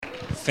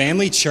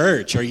Family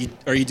Church, are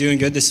you doing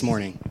good this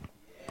morning?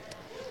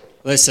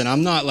 Listen,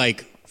 I'm not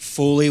like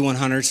fully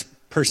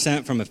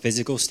 100% from a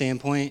physical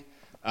standpoint.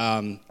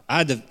 How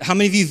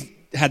many of you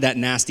had that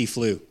nasty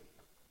flu?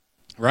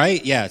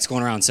 Right? Yeah, it's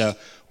going around. So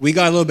we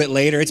got a little bit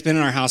later. It's been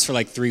in our house for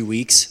like 3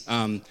 weeks.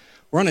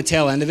 We're on the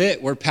tail end of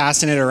it. We're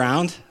passing it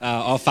around,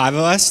 all 5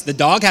 of us. The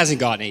dog hasn't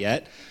gotten it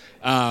yet.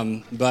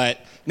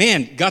 But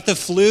man, got the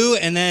flu,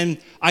 and then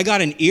I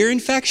got an ear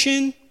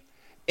infection,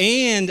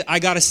 and I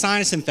got a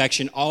sinus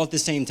infection all at the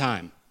same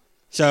time.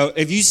 So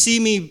if you see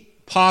me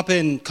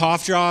popping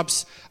cough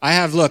drops,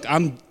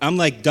 I'm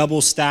like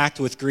double stacked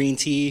with green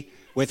tea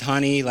with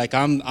honey. Like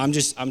I'm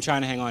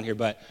trying to hang on here,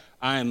 but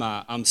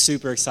I'm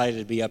super excited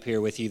to be up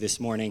here with you this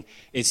morning.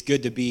 It's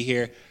good to be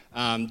here.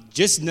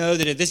 Just know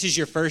that if this is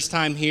your first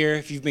time here,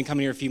 if you've been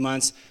coming here a few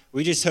months,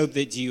 we just hope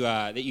that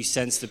you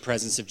sense the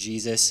presence of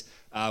Jesus.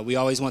 We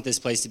always want this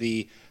place to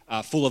be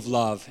full of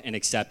love and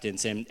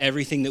acceptance, and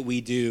everything that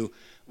we do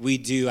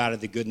out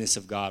of the goodness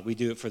of God. We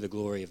do it for the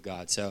glory of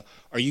God. So,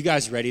 are you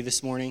guys ready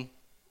this morning?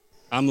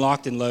 I'm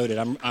locked and loaded.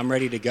 I'm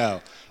ready to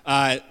go.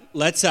 Do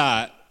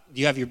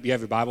you have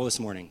your Bible this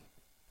morning?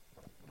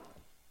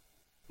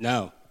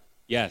 No.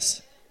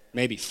 Yes.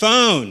 Maybe.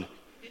 Phone.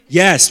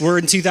 Yes, we're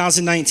in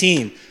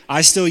 2019.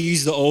 I still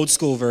use the old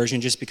school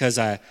version just because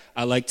I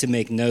like to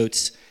make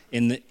notes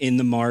in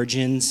the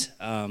margins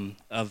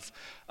of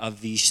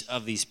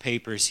these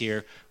papers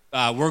here.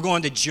 We're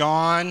going to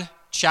John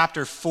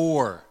chapter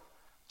 4.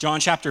 John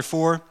chapter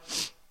 4.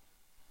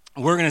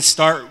 We're going to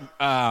start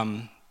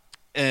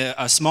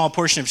a small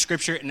portion of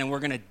scripture, and then we're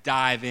going to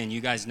dive in.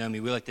 You guys know me.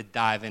 We like to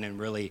dive in and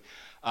really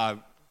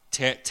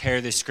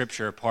tear this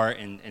scripture apart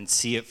and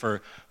see it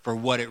for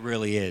what it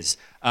really is.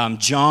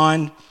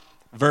 John,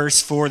 verse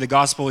 4, the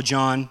Gospel of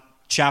John,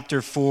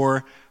 chapter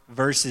 4,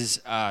 verses,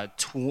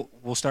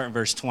 we'll start in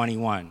verse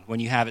 21. When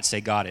you have it,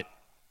 say, got it.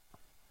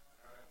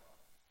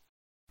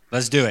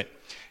 Let's do it.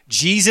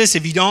 Jesus,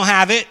 if you don't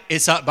have it,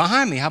 it's up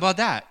behind me. How about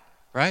that?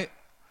 Right?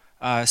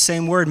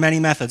 Same word, many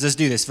methods. Let's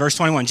do this. Verse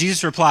 21,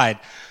 Jesus replied,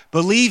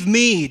 "Believe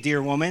me,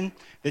 dear woman,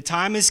 the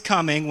time is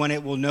coming when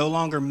it will no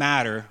longer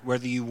matter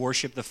whether you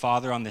worship the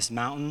Father on this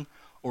mountain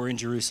or in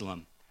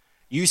Jerusalem.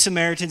 You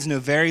Samaritans know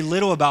very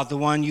little about the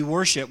one you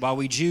worship, while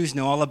we Jews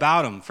know all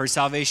about him, for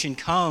salvation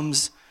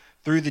comes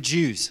through the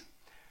Jews.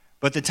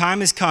 But the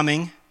time is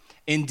coming,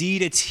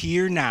 indeed it's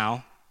here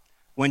now,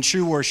 when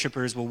true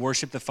worshipers will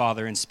worship the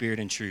Father in spirit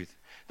and truth.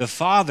 The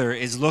Father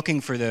is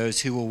looking for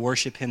those who will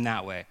worship him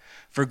that way.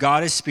 For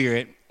God is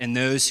spirit, and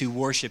those who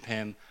worship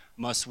him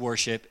must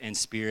worship in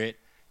spirit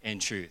and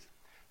truth."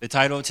 The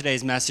title of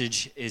today's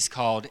message is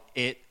called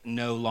 "It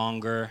No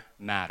Longer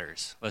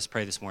Matters." Let's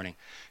pray this morning.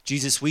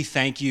 Jesus, we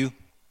thank you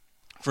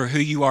for who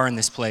you are in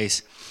this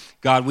place.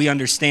 God, we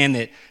understand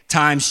that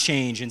times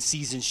change and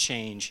seasons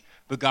change,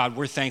 but God,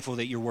 we're thankful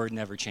that your word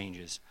never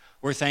changes.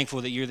 We're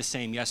thankful that you're the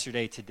same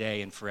yesterday,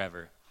 today, and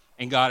forever.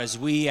 And God, as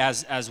we,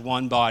 as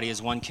one body,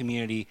 as one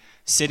community,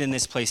 sit in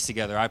this place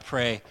together, I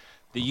pray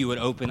that you would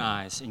open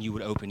eyes and you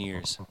would open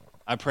ears.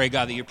 I pray,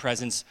 God, that your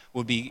presence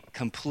would be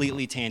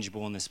completely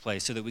tangible in this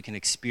place so that we can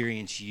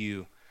experience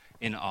you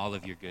in all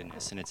of your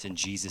goodness. And it's in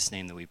Jesus'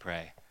 name that we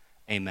pray.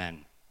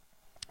 Amen.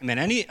 Amen.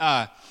 Any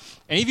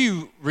of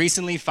you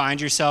recently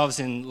find yourselves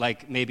in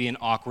like maybe an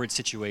awkward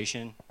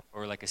situation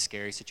or like a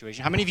scary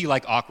situation? How many of you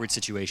like awkward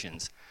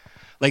situations?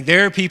 Like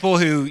there are people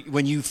who,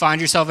 when you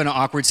find yourself in an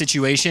awkward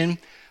situation,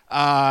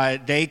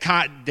 they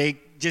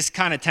just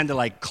kind of tend to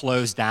like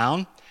close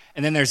down.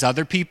 And then there's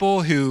other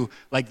people who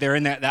like they're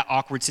in that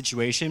awkward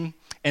situation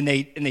and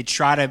they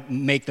try to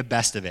make the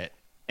best of it.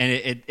 And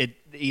it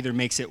either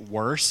makes it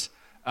worse.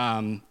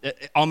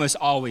 It almost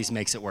always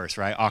makes it worse,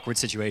 right? Awkward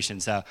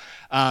situations. So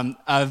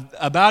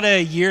about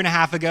a year and a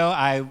half ago,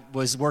 I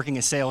was working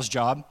a sales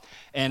job.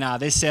 And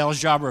this sales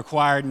job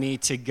required me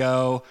to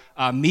go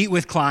meet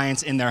with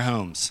clients in their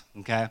homes,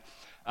 okay?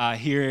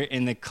 Here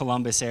in the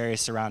Columbus area,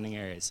 surrounding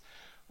areas.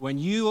 When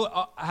you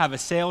have a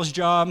sales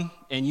job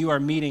and you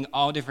are meeting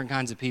all different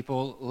kinds of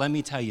people, let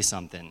me tell you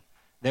something.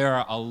 There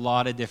are a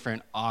lot of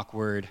different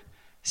awkward,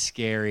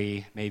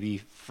 scary, maybe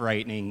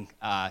frightening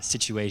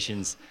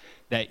situations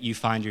that you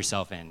find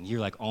yourself in. You're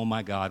like, oh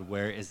my God,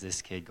 where is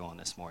this kid going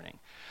this morning?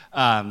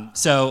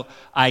 So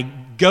I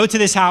go to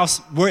this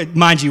house.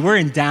 Mind you, we're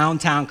in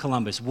downtown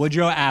Columbus,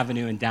 Woodrow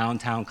Avenue in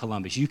downtown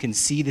Columbus. You can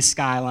see the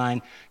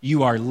skyline.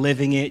 You are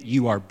living it.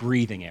 You are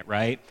breathing it,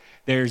 right?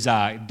 There's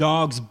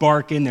dogs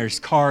barking. There's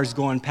cars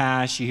going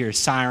past. You hear a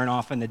siren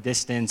off in the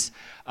distance.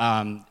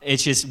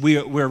 It's just,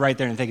 we're right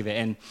there in the thick of it.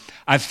 And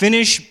I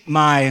finished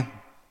my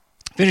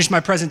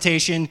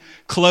presentation,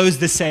 closed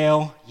the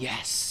sale.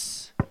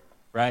 Yes,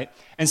 right?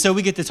 And so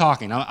we get to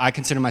talking. I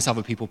consider myself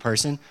a people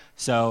person.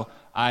 So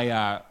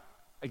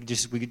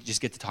we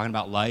just get to talking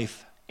about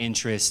life,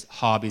 interests,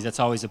 hobbies. That's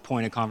always a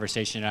point of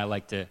conversation I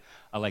like to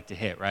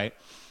hit, right?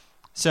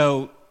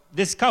 So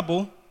this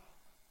couple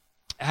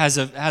has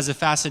a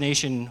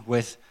fascination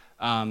with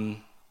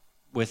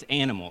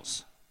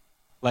animals,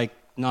 like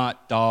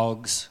not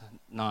dogs,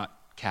 not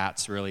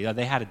cats really.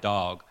 They had a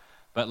dog,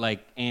 but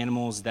like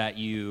animals that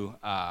you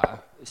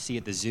see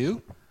at the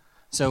zoo.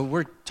 So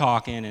we're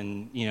talking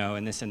and,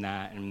 and this and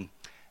that. And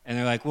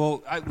they're like,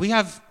 well, we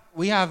have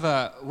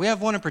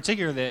one in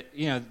particular that,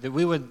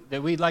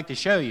 that we'd like to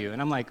show you.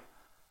 And I'm like,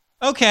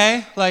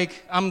 okay,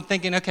 like I'm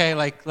thinking, okay,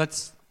 like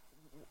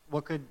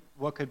what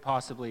could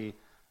possibly,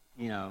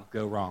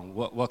 go wrong?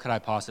 What could I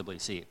possibly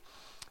see?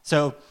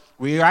 So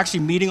we were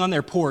actually meeting on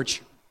their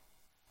porch.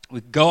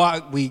 We go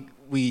out,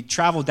 we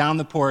travel down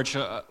the porch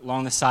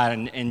along the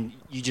side, and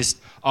you just,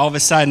 all of a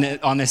sudden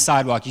on this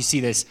sidewalk, you see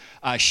this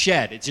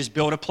shed. It's just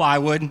built of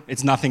plywood.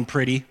 It's nothing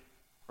pretty,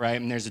 right?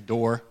 And there's a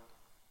door.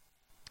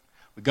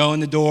 We go in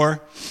the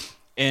door,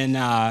 and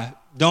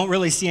don't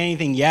really see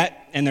anything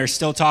yet, and they're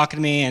still talking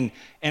to me,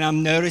 and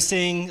I'm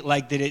noticing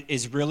like that it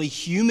is really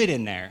humid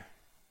in there.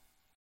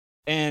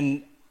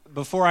 And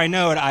before I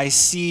know it, I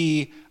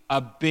see a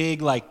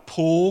big like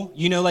pool,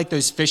 like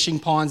those fishing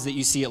ponds that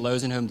you see at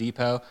Lowe's and Home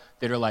Depot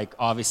that are like,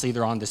 obviously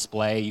they're on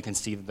display. You can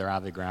see that they're out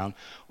of the ground.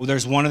 Well,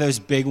 there's one of those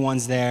big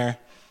ones there,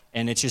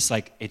 and it's just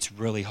like, it's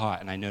really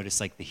hot. And I notice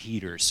like the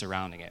heaters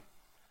surrounding it.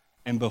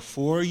 And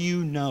before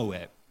you know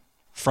it,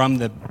 from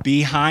the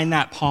behind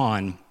that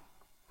pond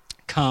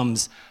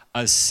comes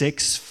a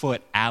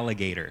 6-foot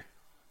alligator.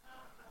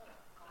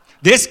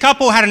 This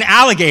couple had an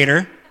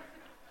alligator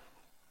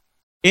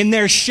in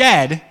their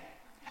shed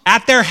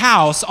at their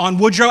house on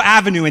Woodrow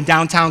Avenue in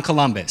downtown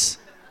Columbus.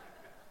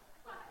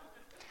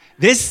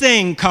 This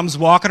thing comes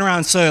walking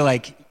around slowly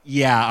like,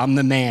 yeah, I'm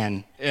the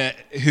man.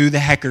 Who the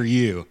heck are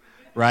you,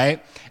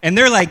 right? And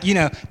they're like,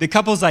 the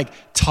couple's like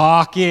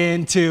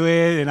talking to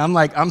it, and I'm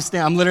like,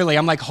 I'm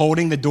like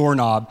holding the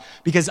doorknob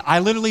because I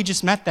literally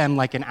just met them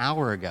like an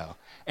hour ago.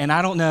 And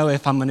I don't know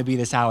if I'm going to be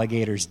this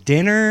alligator's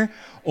dinner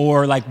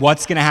or like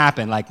what's going to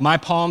happen. Like my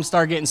palms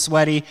start getting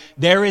sweaty.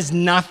 There is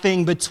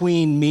nothing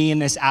between me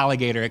and this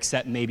alligator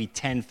except maybe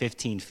 10,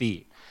 15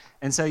 feet.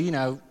 And so,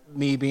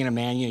 me being a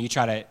man, you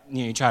try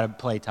to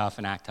play tough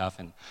and act tough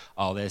and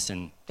all this.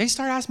 And they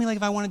start asking me like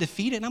if I wanted to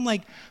feed it. And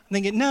I'm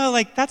thinking, no,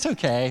 like that's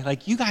okay.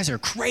 Like you guys are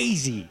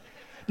crazy.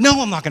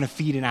 No, I'm not going to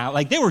feed it out.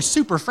 Like they were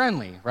super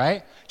friendly,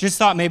 right? Just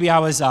thought maybe I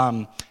was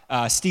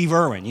Steve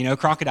Irwin,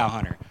 crocodile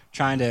hunter,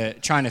 trying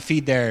to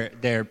feed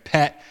their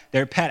pet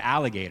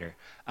alligator.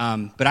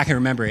 But I can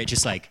remember it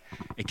just like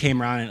it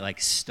came around and it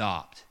like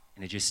stopped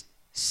and it just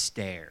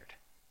stared,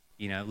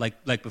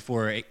 like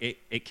before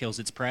it kills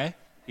its prey.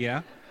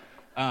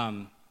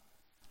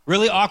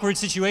 Really awkward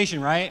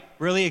situation, right?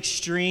 Really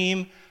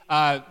extreme,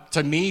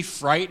 to me,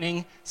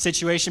 frightening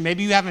situation.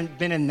 Maybe you haven't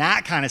been in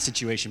that kind of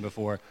situation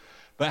before,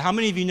 but how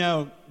many of you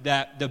know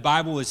that the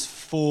Bible is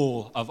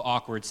full of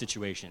awkward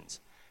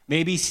situations?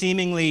 Maybe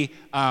seemingly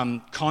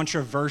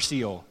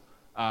controversial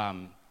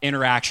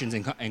interactions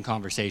and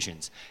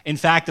conversations. In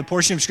fact, the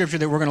portion of Scripture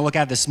that we're going to look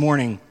at this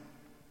morning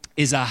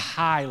is a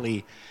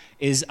highly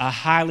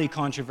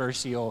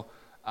controversial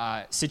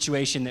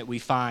situation that we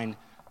find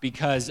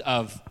because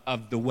of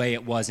the way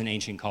it was in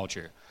ancient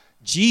culture.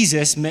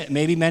 Jesus,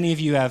 maybe many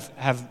of you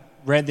have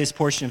read this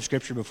portion of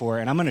Scripture before,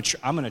 and I'm going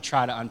to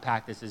try to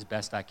unpack this as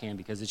best I can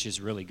because it's just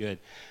really good.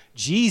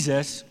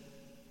 Jesus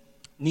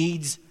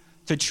needs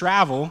to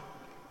travel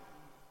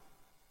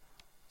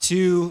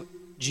to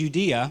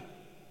Judea.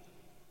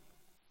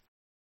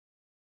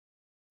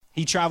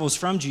 He travels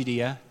from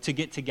Judea to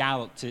get to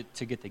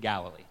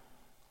Galilee.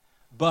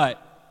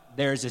 But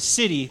there's a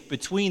city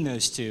between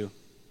those two.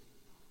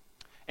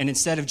 And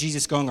instead of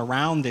Jesus going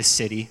around this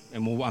city,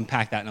 and we'll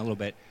unpack that in a little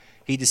bit,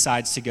 he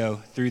decides to go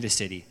through the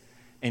city.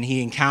 And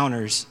he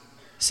encounters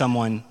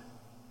someone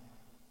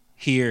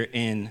here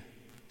in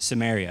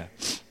Samaria.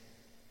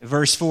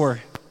 Verse 1.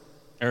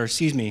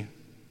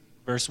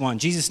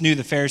 Jesus knew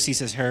the Pharisees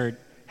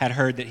had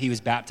heard that he was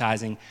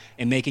baptizing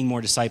and making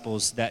more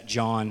disciples, that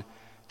John,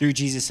 through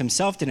Jesus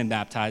himself, didn't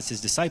baptize,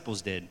 his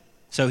disciples did.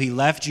 So he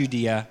left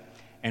Judea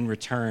and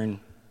returned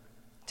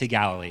to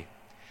Galilee.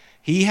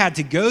 He had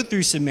to go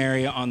through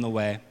Samaria on the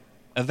way.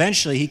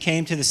 Eventually, he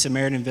came to the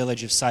Samaritan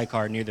village of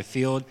Sychar near the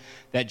field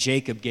that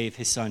Jacob gave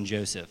his son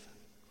Joseph.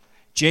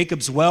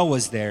 Jacob's well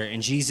was there,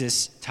 and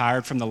Jesus,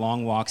 tired from the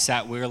long walk,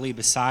 sat wearily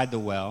beside the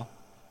well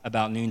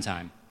about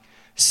noontime.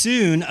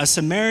 Soon, a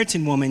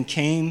Samaritan woman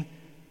came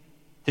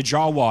to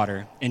draw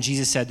water, and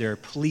Jesus said to her,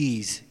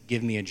 "Please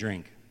give me a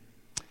drink."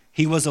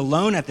 He was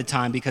alone at the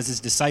time because his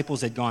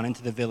disciples had gone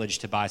into the village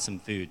to buy some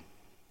food.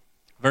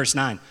 Verse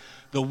 9,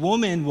 the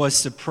woman was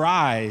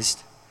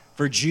surprised,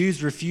 for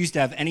Jews refused to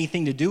have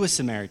anything to do with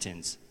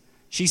Samaritans.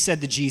 She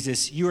said to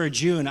Jesus, "You are a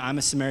Jew and I'm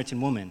a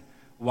Samaritan woman.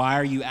 Why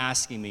are you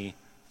asking me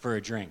for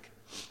a drink?"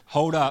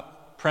 Hold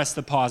up, press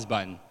the pause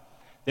button.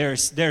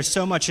 There's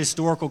so much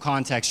historical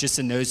context just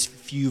in those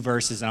few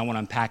verses, and I want to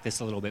unpack this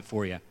a little bit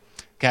for you.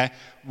 Okay?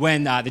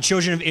 When the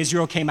children of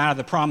Israel came out of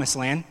the promised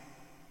land,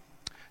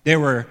 there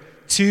were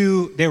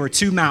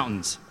two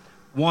mountains.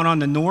 One on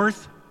the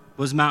north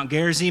was Mount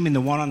Gerizim, and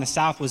the one on the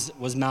south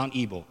was Mount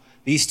Ebal.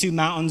 These two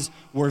mountains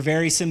were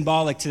very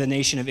symbolic to the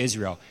nation of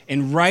Israel.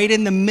 And right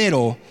in the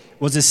middle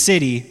was a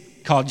city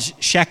called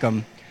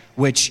Shechem,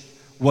 which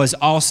was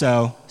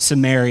also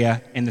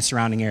Samaria and the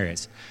surrounding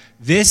areas.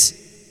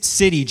 This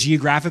city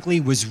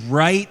geographically was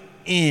right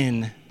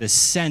in the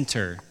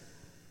center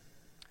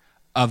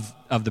of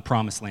the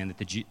promised land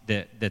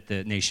that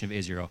the nation of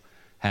Israel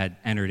had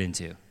entered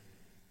into.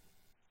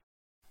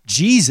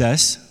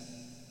 Jesus,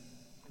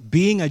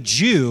 being a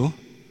Jew,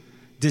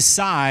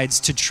 decides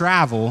to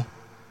travel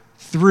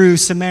through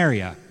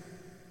Samaria.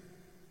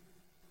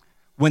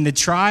 When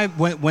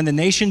the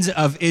nations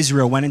of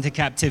Israel went into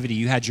captivity,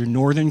 you had your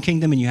northern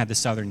kingdom and you had the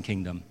southern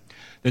kingdom.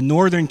 The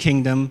northern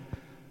kingdom,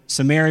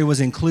 Samaria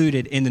was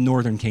included in the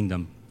northern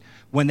kingdom.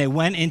 When they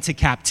went into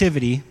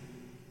captivity,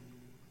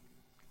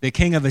 the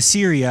king of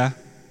Assyria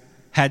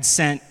had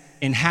sent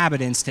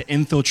inhabitants to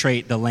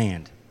infiltrate the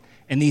land.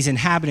 And these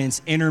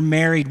inhabitants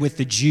intermarried with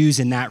the Jews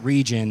in that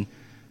region,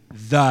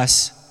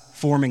 thus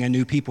forming a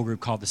new people group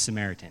called the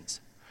Samaritans.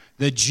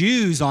 The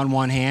Jews, on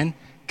one hand,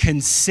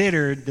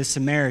 considered the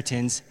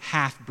Samaritans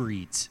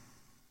half-breeds.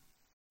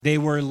 They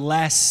were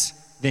less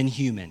than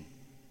human.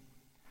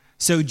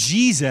 So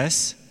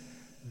Jesus,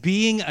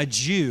 being a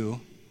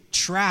Jew,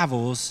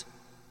 travels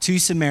to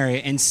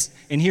Samaria,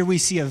 and here we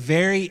see a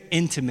very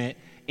intimate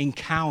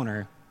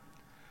encounter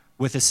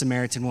with a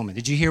Samaritan woman.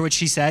 Did you hear what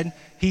she said?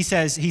 He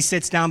says he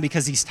sits down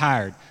because he's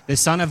tired. The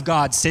Son of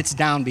God sits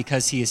down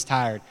because he is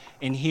tired.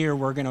 And here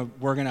we're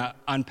gonna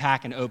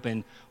unpack and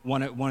open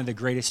one of the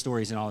greatest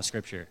stories in all of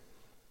Scripture.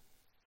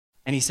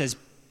 And he says,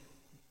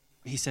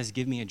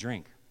 give me a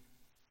drink.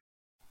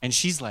 And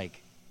she's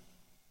like,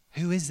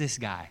 who is this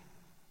guy?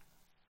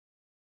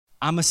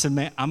 I'm a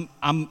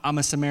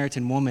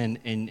Samaritan woman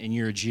and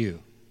you're a Jew.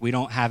 We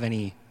don't have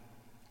any.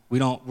 We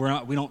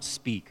don't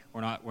speak.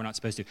 We're not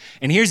supposed to.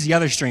 And here's the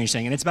other strange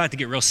thing, and it's about to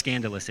get real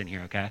scandalous in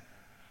here, okay?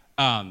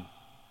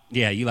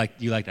 Yeah, you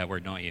like that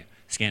word, don't you?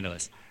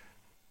 Scandalous.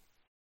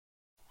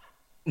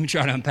 Let me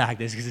try to unpack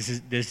this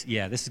because this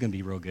is going to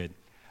be real good.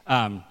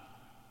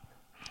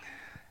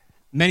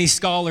 Many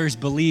scholars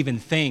believe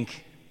and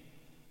think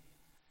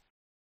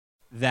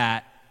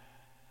that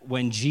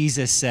when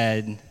Jesus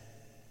said,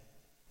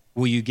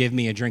 "Will you give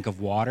me a drink of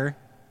water?"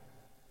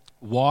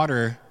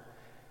 Water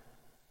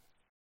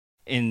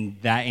in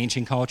that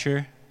ancient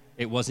culture,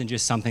 it wasn't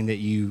just something that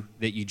you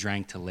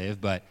drank to live,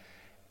 but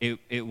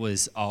it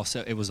was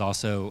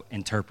also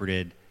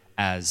interpreted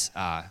as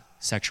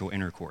sexual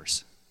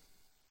intercourse.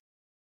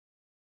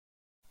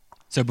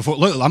 So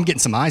look, I'm getting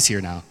some eyes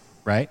here now,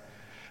 right?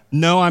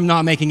 No, I'm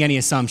not making any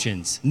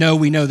assumptions. No,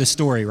 we know the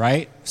story,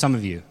 right? Some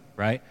of you,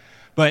 right?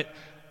 But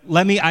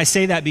I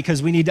say that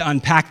because we need to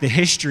unpack the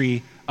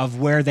history of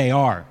where they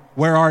are.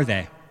 Where are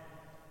they?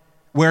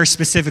 Where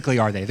specifically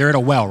are they? They're at a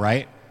well,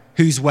 right?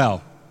 Whose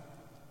well?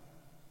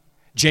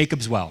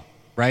 Jacob's well,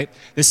 right?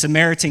 The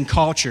Samaritan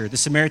culture, the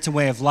Samaritan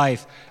way of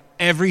life,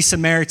 every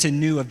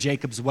Samaritan knew of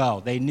Jacob's well.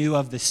 They knew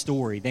of the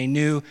story. They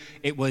knew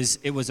it was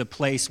a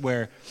place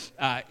where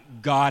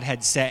God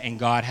had set and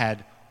God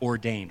had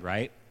ordained,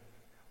 right?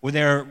 Well,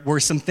 there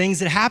were some things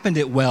that happened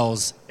at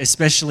wells,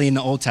 especially in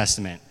the Old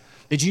Testament.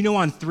 Did you know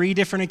on 3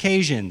 different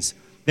occasions,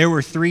 there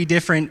were 3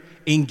 different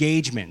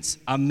engagements,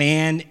 a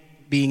man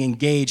being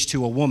engaged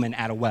to a woman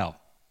at a well?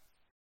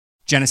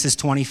 Genesis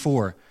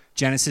 24,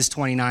 Genesis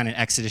 29, and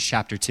Exodus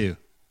chapter 2.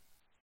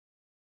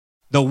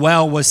 The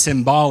well was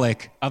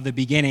symbolic of the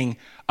beginning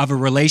of a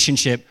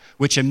relationship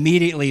which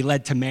immediately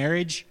led to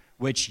marriage,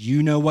 which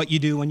you know what you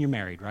do when you're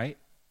married, right?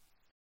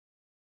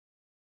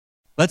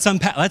 Let's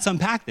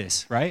unpack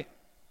this, right?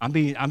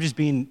 I'm just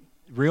being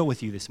real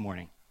with you this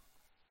morning.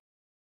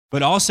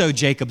 But also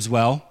Jacob's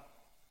well,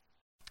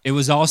 it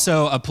was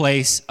also a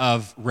place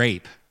of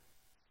rape.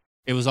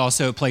 It was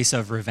also a place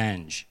of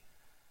revenge.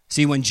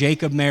 See, when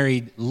Jacob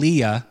married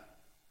Leah,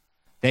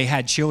 they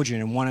had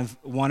children, and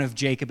one of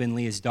Jacob and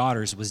Leah's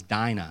daughters was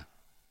Dinah.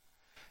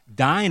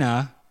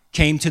 Dinah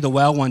came to the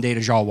well one day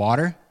to draw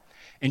water,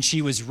 and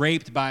she was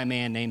raped by a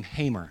man named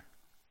Hamer.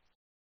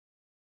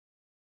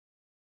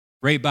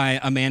 Raped by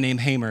a man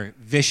named Hamer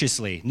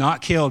viciously,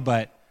 not killed,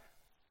 but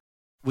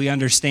we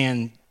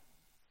understand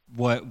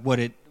what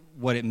it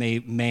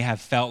may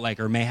have felt like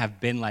or may have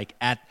been like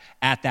at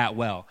that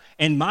well.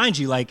 And mind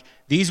you, like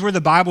these were the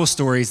Bible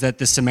stories that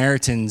the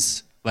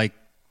Samaritans like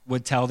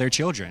would tell their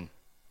children,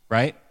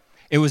 right?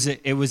 It was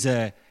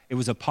a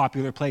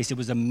popular place. It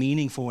was a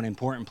meaningful and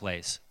important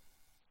place.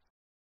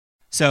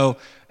 So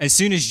as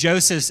soon as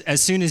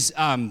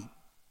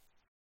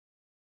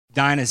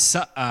Dinah's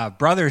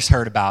brothers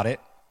heard about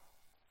it,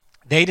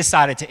 they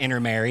decided to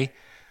intermarry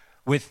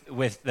with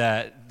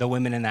the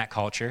women in that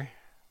culture.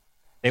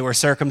 They were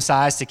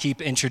circumcised to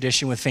keep in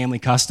tradition with family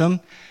custom.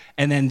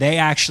 And then they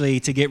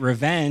actually, to get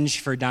revenge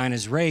for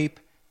Dinah's rape,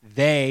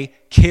 they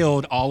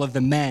killed all of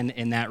the men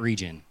in that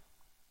region.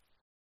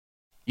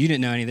 You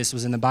didn't know any of this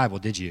was in the Bible,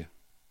 did you?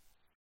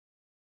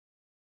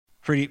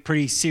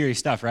 Pretty serious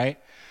stuff, right?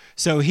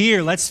 So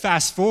here, let's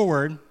fast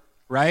forward,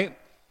 right,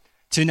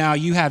 to now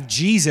you have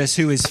Jesus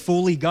who is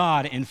fully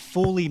God and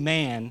fully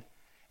man,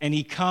 and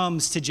he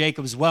comes to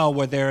Jacob's well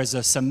where there is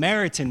a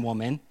Samaritan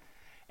woman,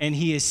 and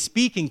he is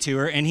speaking to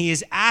her, and he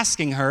is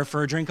asking her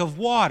for a drink of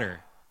water.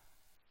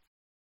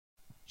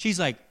 She's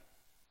like,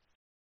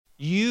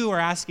 you are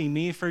asking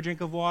me for a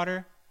drink of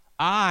water?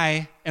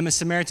 I am a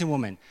Samaritan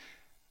woman.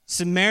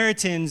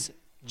 Samaritans,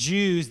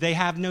 Jews, they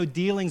have no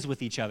dealings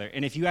with each other.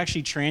 And if you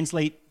actually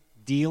translate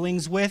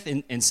dealings with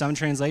in some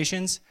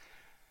translations,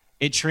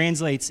 it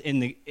translates in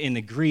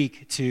the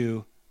Greek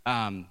to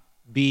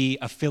be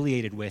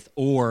affiliated with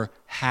or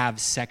have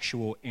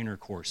sexual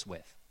intercourse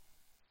with.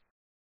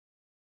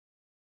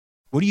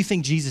 What do you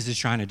think Jesus is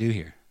trying to do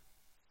here?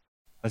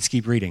 Let's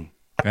keep reading,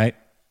 right?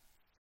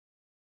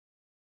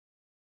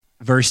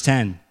 Verse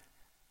 10.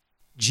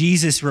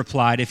 Jesus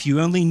replied, if you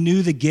only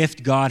knew the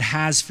gift God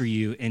has for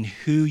you and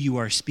who you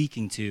are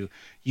speaking to,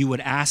 you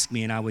would ask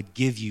me and I would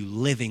give you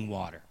living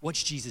water.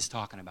 What's Jesus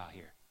talking about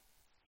here?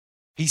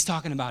 He's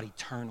talking about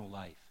eternal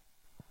life.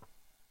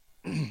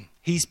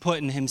 He's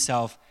putting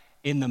himself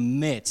in the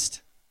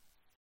midst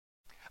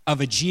of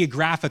a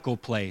geographical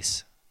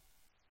place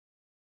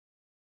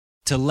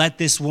to let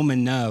this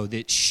woman know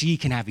that she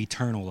can have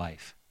eternal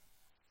life,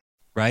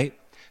 right?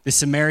 The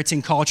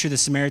Samaritan culture, the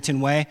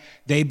Samaritan way,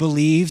 they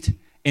believed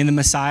in the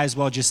Messiah as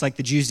well, just like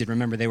the Jews did.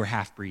 Remember, they were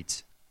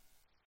half-breeds.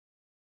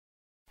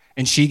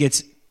 And she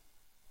gets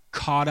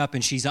caught up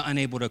and she's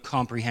unable to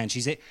comprehend.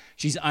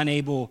 She's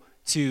unable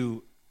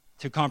to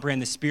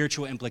comprehend the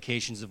spiritual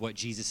implications of what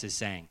Jesus is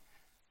saying.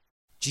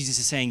 Jesus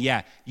is saying,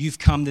 yeah, you've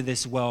come to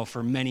this well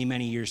for many,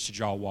 many years to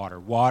draw water.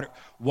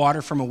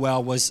 Water from a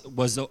well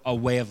was a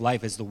way of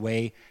life, is the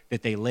way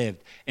that they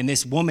lived. And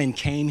this woman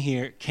came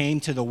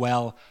to the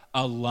well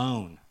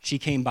alone. She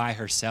came by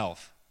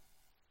herself.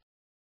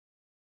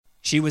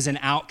 She was an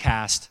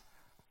outcast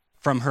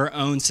from her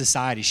own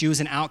society. She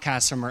was an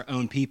outcast from her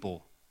own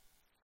people.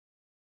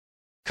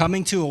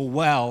 Coming to a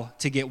well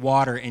to get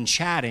water and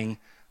chatting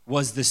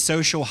was the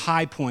social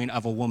high point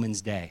of a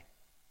woman's day.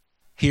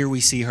 Here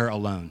we see her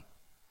alone.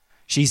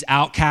 She's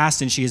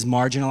outcast and she is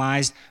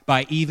marginalized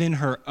by even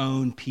her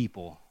own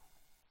people.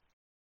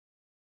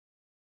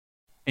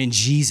 And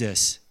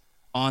Jesus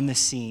on the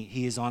scene,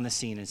 he is on the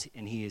scene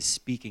and he is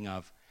speaking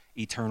of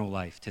eternal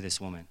life to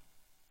this woman.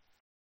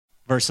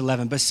 Verse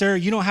 11, but sir,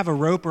 you don't have a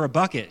rope or a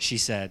bucket, she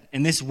said,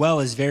 and this well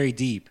is very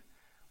deep.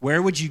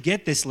 Where would you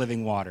get this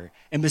living water?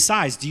 And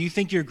besides, do you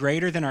think you're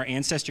greater than our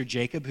ancestor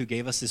Jacob who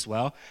gave us this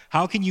well?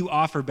 How can you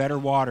offer better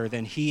water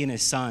than he and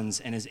his sons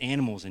and his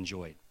animals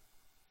enjoyed?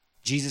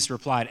 Jesus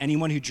replied,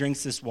 anyone who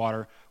drinks this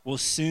water will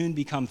soon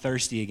become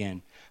thirsty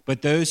again.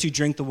 But those who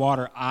drink the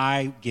water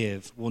I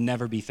give will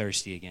never be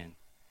thirsty again.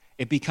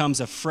 It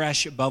becomes a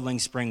fresh, bubbling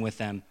spring with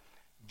them,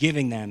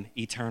 giving them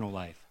eternal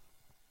life.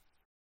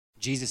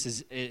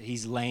 Jesus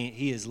is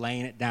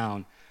laying it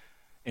down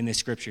in this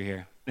scripture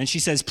here. And she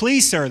says,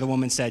 please, sir, the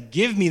woman said,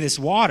 give me this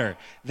water.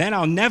 Then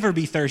I'll never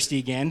be thirsty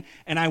again,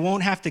 and I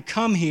won't have to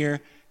come here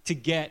to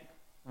get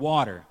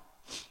water.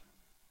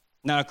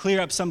 Now, to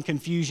clear up some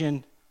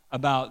confusion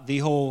about the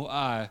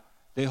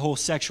whole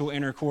sexual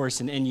intercourse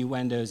and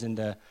innuendos and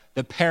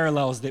the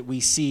parallels that we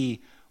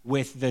see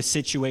with the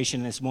situation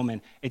in this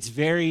woman, it's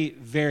very,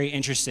 very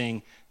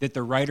interesting that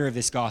the writer of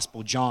this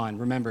gospel, John,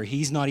 remember,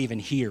 he's not even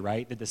here,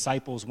 right? The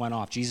disciples went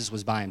off. Jesus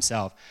was by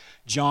himself.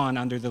 John,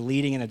 under the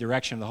leading and the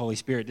direction of the Holy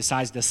Spirit,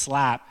 decides to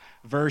slap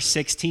verse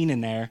 16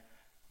 in there.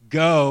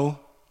 Go,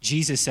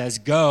 Jesus says,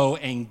 go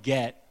and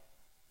get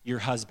your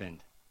husband.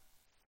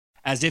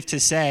 As if to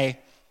say,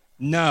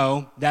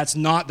 no, that's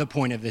not the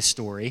point of this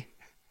story.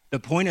 The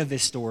point of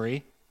this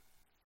story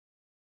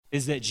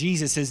is that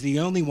Jesus is the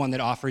only one that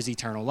offers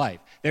eternal life.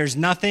 There's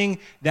nothing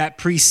that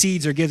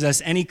precedes or gives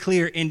us any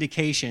clear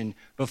indication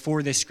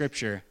before this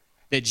scripture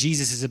that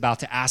Jesus is about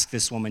to ask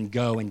this woman,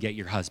 go and get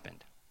your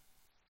husband.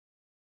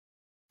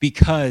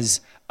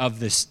 Because of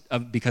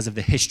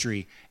the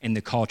history and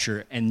the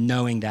culture and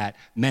knowing that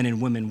men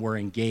and women were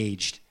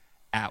engaged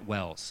at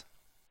wells.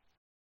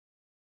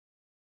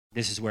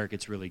 This is where it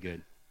gets really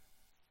good.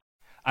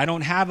 I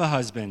don't have a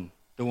husband,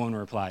 the woman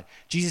replied.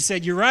 Jesus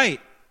said, you're right.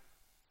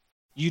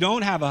 You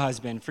don't have a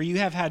husband, for you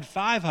have had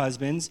 5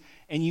 husbands,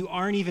 and you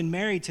aren't even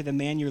married to the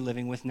man you're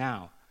living with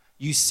now.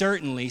 You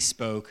certainly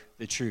spoke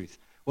the truth.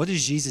 What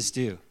does Jesus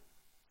do?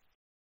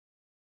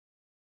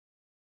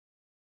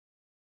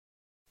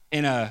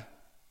 In a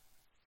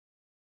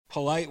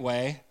polite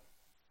way,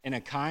 in a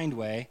kind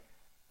way,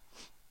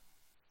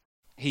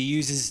 he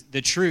uses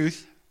the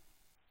truth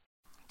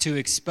to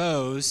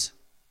expose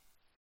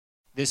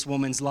this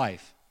woman's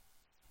life.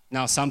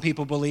 Now, some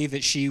people believe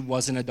that she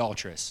was an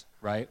adulteress,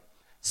 right?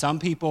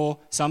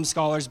 Some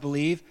scholars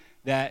believe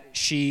that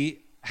she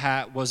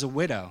was a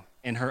widow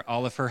and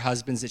all of her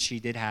husbands that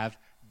she did have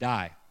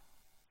die.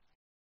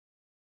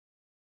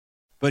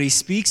 But he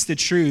speaks the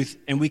truth,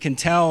 and we can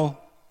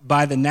tell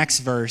by the next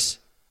verse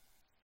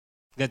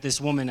that this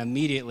woman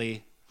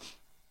immediately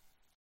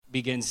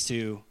begins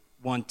to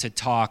want to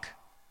talk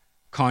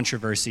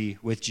controversy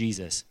with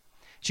Jesus.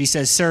 She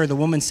says, sir, the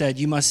woman said,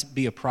 you must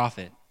be a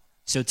prophet.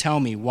 So tell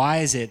me, why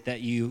is it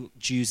that you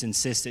Jews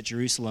insist that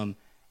Jerusalem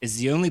is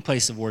the only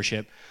place of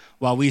worship,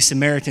 while we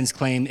Samaritans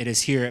claim it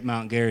is here at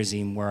Mount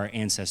Gerizim where our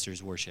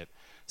ancestors worship?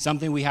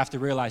 Something we have to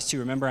realize too.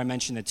 Remember I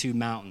mentioned the 2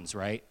 mountains,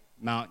 right?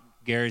 Mount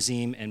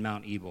Gerizim and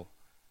Mount Ebal.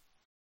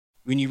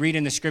 When you read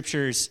in the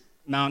scriptures,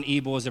 Mount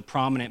Ebal is a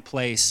prominent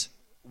place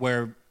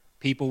where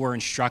people were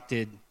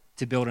instructed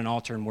to build an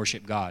altar and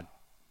worship God.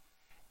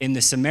 In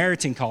the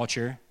Samaritan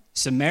culture,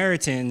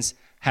 Samaritans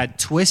had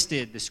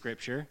twisted the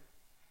scripture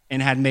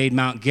and had made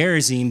Mount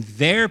Gerizim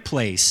their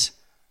place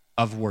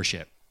of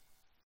worship.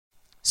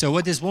 So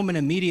what this woman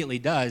immediately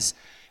does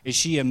is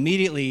she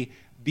immediately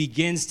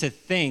begins to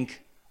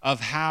think of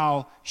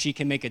how she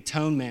can make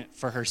atonement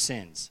for her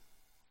sins.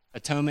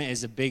 Atonement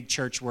is a big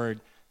church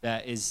word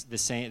that is the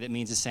same, that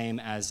means the same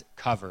as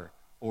cover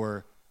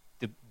or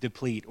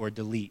deplete or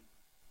delete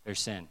their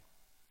sin.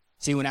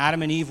 See, when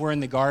Adam and Eve were in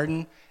the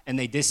garden and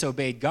they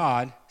disobeyed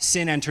God,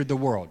 sin entered the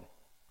world,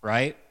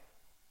 right?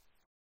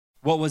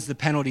 What was the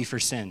penalty for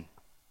sin?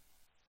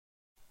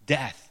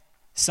 Death.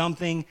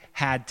 Something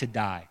had to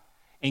die.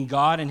 And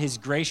God, in his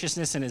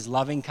graciousness and his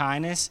loving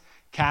kindness,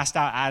 cast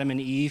out Adam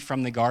and Eve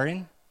from the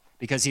garden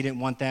because he didn't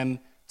want them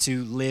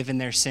to live in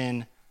their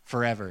sin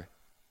forever.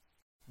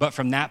 But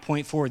from that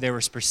point forward, there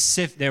were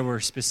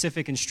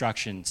specific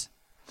instructions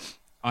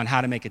on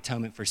how to make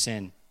atonement for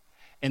sin.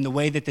 And the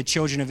way that the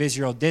children of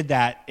Israel did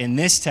that in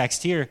this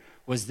text here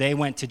was they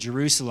went to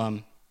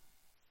Jerusalem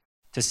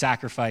to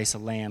sacrifice a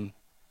lamb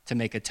to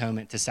make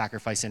atonement, to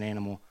sacrifice an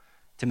animal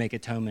to make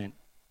atonement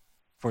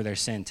for their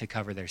sin, to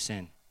cover their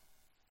sin.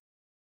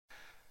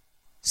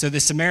 So the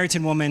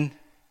Samaritan woman,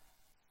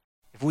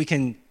 if we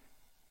can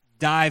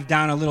dive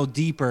down a little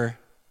deeper,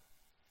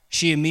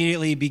 she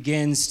immediately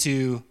begins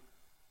to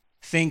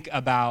think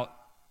about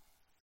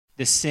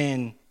the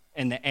sin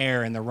and the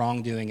error and the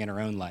wrongdoing in her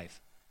own life.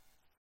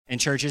 And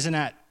church, isn't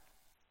that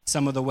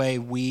some of the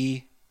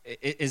way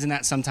isn't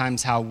that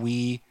sometimes how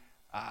we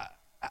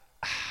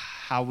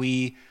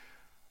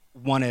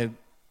want to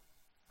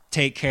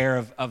take care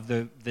of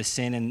the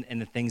sin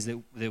and the things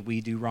that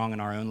we do wrong in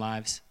our own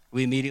lives?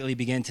 We immediately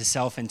begin to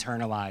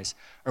self-internalize,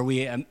 or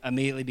we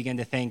immediately begin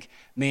to think,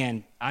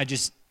 man, I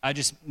just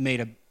made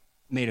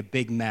a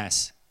big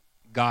mess.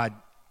 God,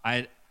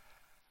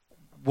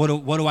 what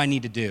do I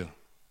need to do?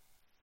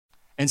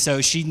 And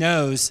so she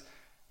knows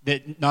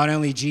that not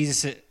only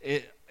Jesus,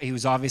 he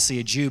was obviously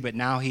a Jew, but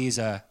now he's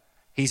a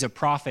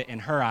prophet in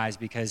her eyes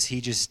because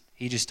he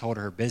just told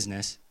her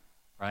business,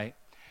 right?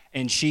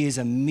 And she is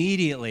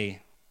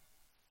immediately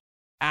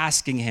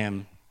asking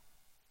him,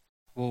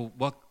 well,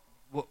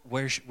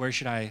 where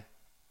should I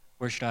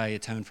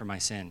atone for my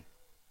sin?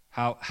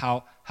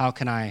 How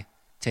can I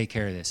take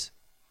care of this?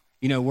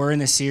 You know, we're in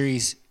the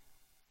series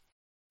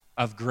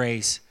of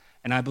grace,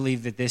 and I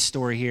believe that this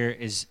story here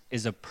is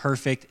a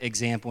perfect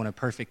example and a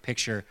perfect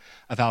picture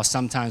of how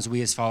sometimes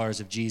we as followers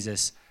of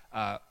Jesus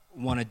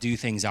want to do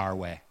things our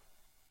way.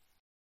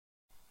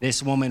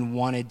 This woman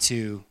wanted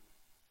to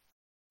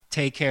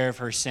take care of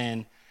her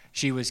sin.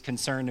 She was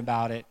concerned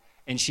about it,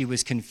 and she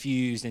was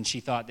confused, and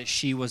she thought that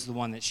she was the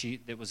one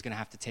that was going to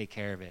have to take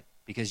care of it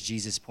because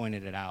Jesus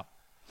pointed it out.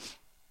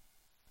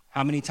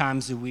 How many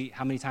times do we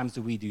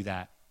do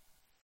that?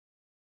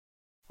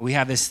 We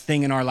have this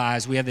thing in our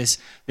lives. We have this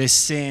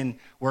sin.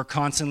 We're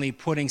constantly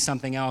putting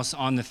something else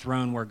on the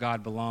throne where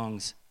God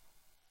belongs.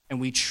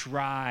 And we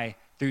try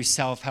through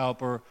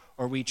self-help or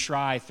we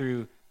try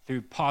through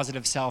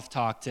positive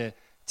self-talk to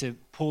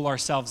pull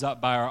ourselves up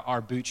by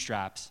our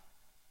bootstraps.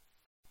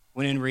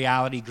 When in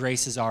reality,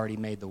 grace has already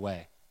made the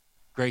way.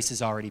 Grace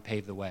has already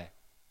paved the way.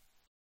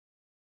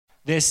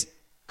 This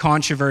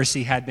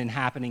controversy had been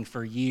happening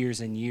for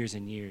years and years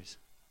and years.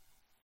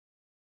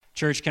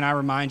 Church, can I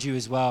remind you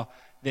as well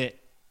that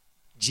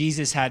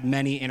Jesus had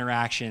many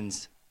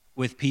interactions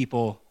with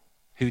people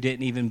who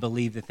didn't even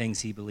believe the things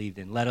he believed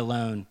in, let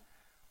alone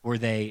were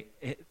they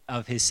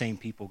of his same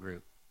people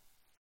group.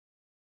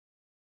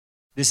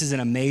 This is an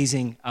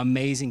amazing,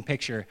 amazing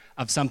picture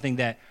of something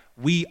that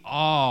we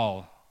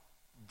all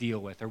deal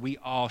with or we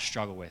all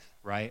struggle with,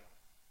 right?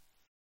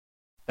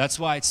 That's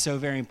why it's so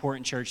very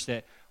important, church,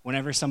 that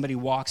whenever somebody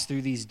walks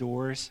through these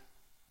doors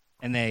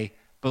and they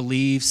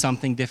believe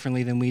something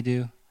differently than we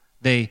do,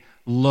 they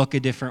look a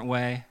different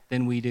way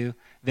than we do,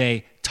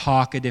 they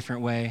talk a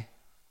different way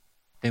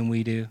than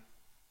we do,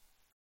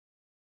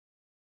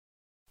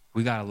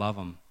 we got to love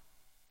them.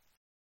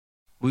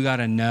 We got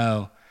to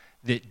know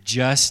that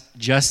just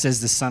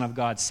as the Son of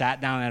God sat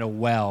down at a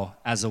well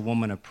as a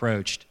woman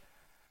approached,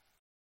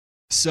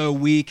 so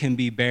we can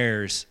be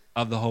bearers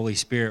of the Holy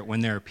Spirit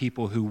when there are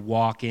people who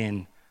walk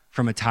in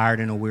from a tired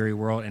and a weary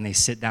world and they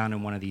sit down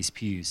in one of these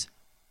pews.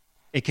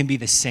 It can be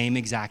the same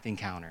exact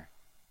encounter.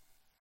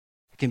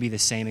 It can be the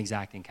same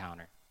exact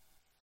encounter.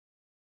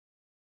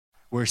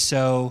 We're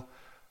so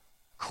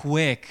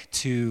quick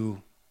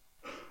to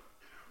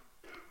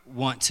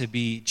want to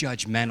be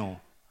judgmental.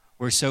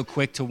 We're so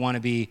quick to want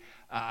to be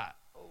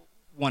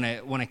want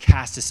to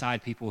cast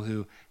aside people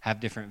who have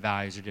different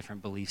values or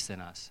different beliefs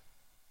than us.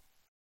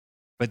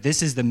 But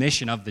this is the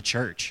mission of the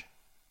church,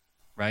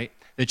 right?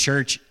 The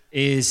church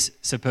is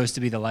supposed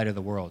to be the light of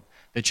the world.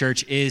 The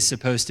church is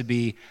supposed to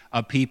be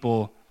a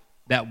people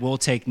that will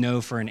take no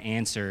for an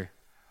answer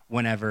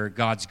whenever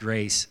God's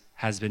grace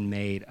has been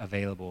made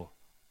available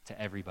to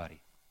everybody.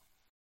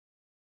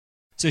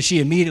 So she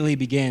immediately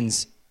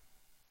begins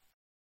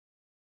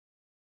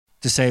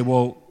to say,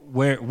 well,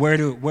 where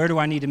do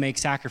I need to make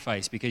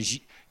sacrifice? Because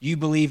you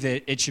believe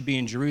that it should be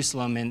in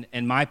Jerusalem,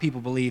 and my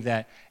people believe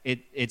that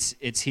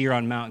it's here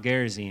on Mount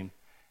Gerizim.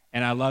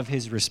 And I love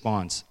his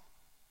response.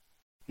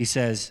 He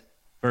says,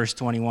 verse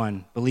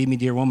 21, believe me,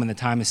 dear woman, the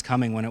time is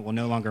coming when it will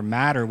no longer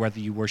matter whether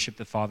you worship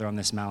the Father on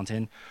this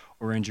mountain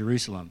or in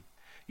Jerusalem.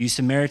 You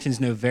Samaritans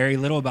know very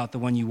little about the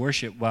one you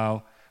worship,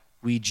 while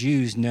we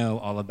Jews know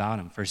all about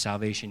him. For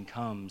salvation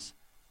comes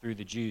through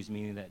the Jews,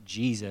 meaning that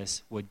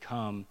Jesus would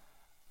come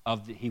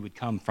he would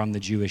come from the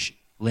Jewish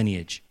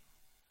lineage.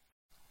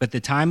 But the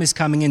time is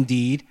coming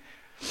indeed,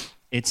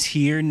 it's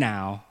here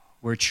now,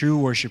 where true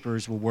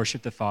worshipers will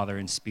worship the Father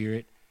in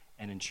spirit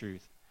and in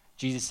truth.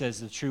 Jesus says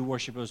the true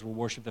worshipers will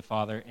worship the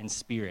Father in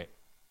spirit.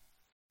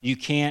 You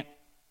can't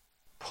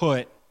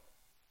put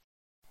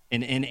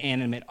an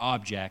inanimate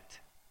object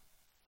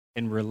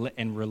and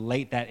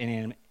relate that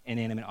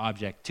inanimate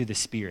object to the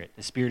Spirit.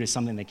 The Spirit is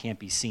something that can't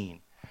be seen.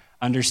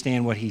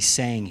 Understand what he's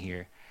saying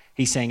here.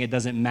 He's saying it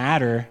doesn't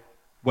matter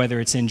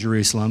whether it's in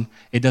Jerusalem.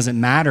 It doesn't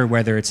matter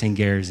whether it's in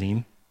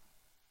Gerizim,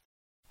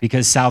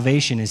 because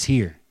salvation is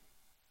here.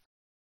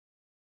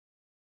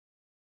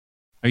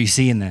 Are you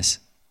seeing this?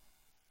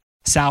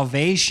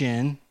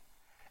 Salvation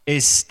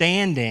is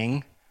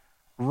standing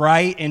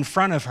right in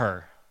front of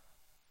her.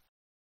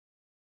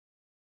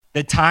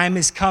 The time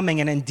is coming,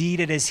 and indeed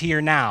it is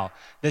here now.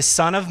 The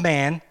Son of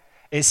Man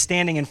is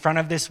standing in front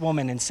of this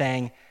woman and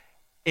saying,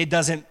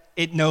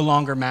 it no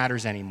longer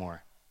matters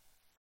anymore.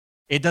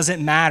 It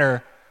doesn't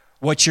matter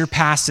what your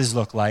past has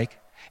looked like.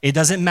 It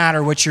doesn't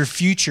matter what your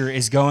future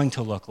is going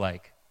to look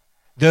like.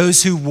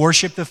 Those who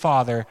worship the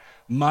Father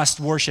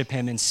must worship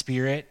him in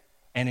spirit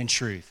and in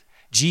truth.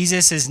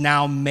 Jesus is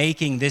now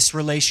making this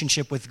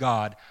relationship with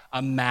God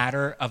a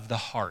matter of the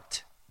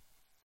heart.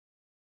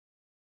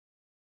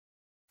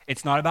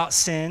 It's not about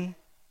sin.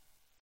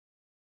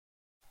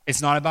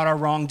 It's not about our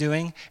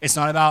wrongdoing. It's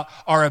not about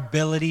our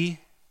ability.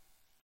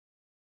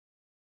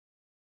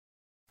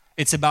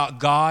 It's about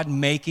God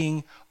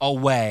making a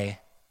way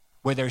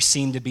where there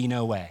seemed to be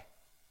no way.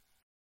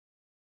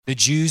 The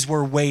Jews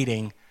were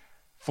waiting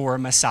for a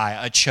Messiah,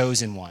 a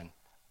chosen one.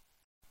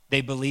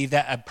 They believed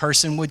that a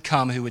person would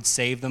come who would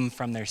save them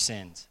from their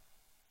sins.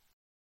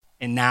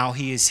 And now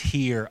he is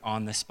here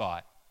on the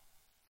spot.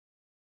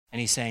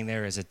 And he's saying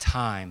there is a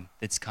time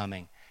that's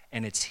coming,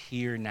 and it's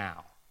here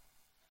now,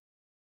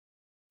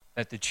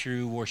 that the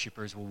true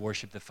worshipers will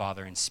worship the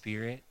Father in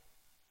spirit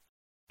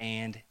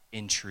and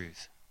in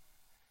truth.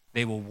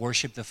 They will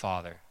worship the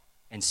Father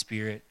in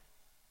spirit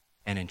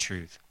and in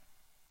truth.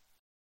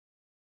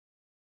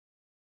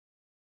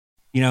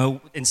 You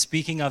know, in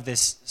speaking of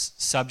this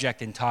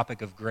subject and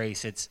topic of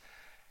grace, it's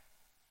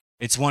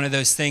one of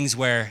those things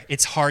where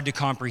it's hard to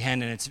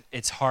comprehend, and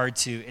it's hard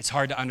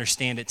to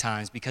understand at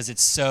times, because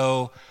it's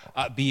so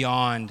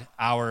beyond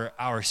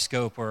our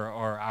scope or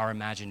our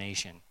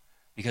imagination,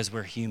 because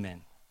we're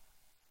human.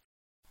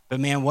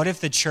 But man, what if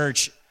the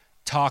church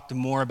talked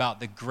more about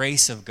the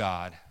grace of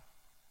God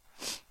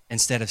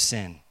instead of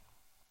sin?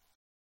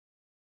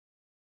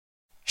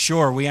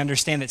 Sure, we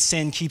understand that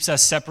sin keeps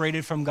us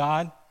separated from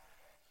God.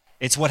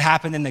 It's what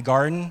happened in the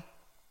garden,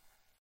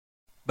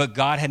 but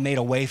God had made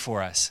a way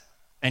for us.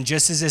 And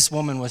just as this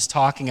woman was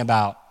talking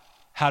about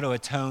how to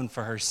atone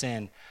for her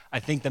sin, I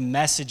think the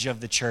message of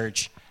the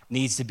church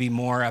needs to be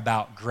more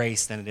about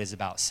grace than it is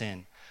about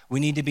sin. We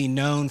need to be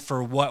known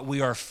for what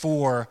we are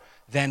for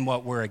than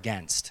what we're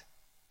against.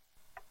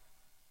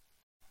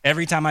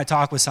 Every time I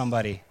talk with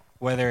somebody,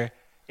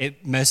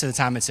 most of the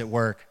time it's at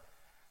work,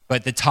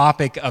 but the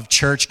topic of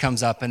church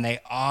comes up, and they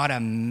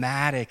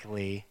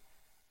automatically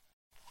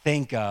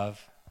think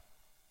of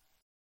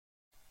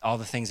all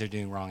the things they're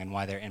doing wrong and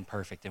why they're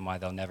imperfect and why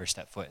they'll never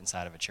step foot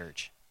inside of a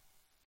church.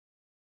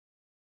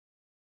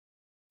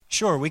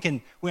 Sure, we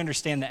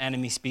understand the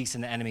enemy speaks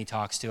and the enemy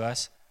talks to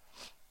us,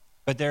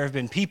 but there have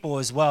been people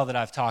as well that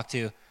I've talked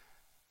to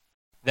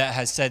that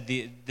has said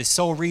the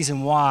sole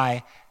reason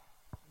why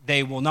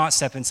they will not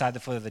step inside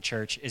the foot of the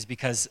church is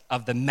because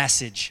of the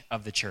message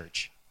of the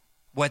church,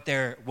 what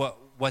they're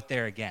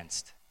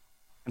against.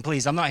 And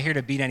please, I'm not here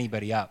to beat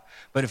anybody up,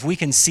 but if we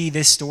can see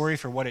this story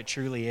for what it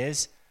truly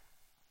is,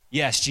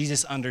 yes,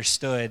 Jesus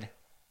understood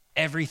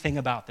everything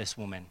about this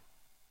woman,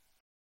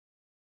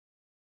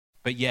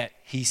 but yet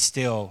he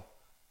still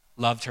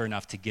loved her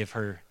enough to give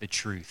her the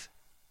truth.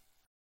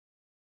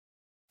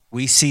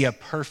 We see a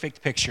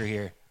perfect picture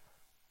here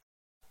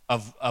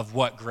of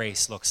what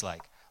grace looks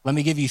like. Let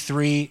me give you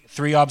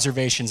three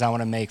observations I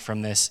want to make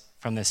from this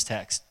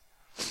text.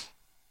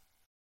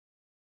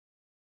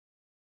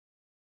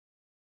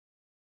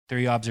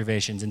 3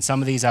 observations, and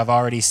some of these I've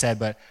already said,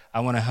 but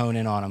I want to hone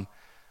in on them.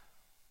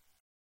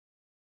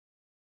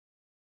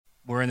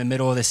 We're in the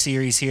middle of the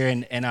series here,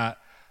 and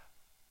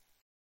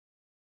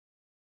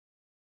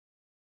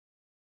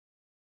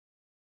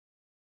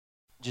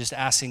just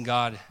asking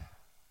God,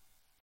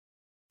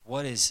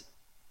 what does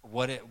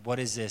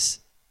this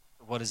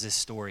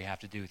story have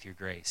to do with your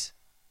grace?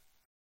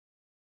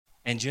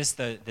 And just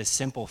the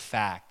simple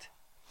fact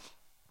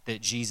that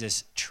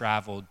Jesus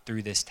traveled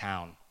through this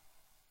town.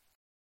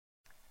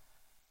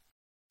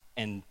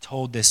 and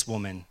told this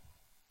woman,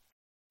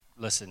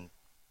 listen,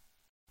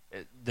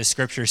 the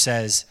scripture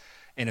says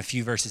in a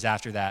few verses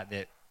after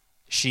that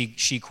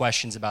she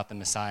questions about the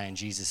Messiah, and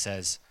Jesus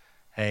says,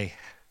 hey,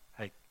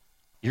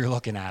 you're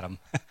looking at him,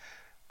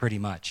 pretty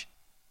much.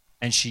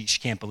 And she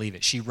can't believe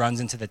it. She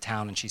runs into the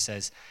town and she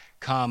says,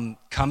 come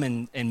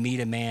and meet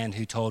a man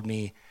who told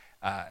me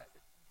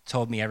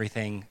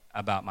everything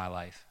about my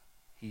life.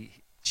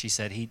 She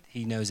said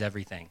he knows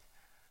everything.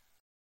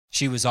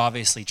 She was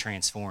obviously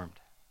transformed.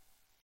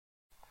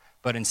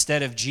 But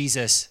instead of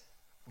Jesus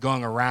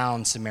going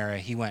around Samaria,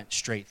 he went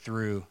straight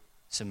through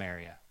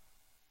Samaria.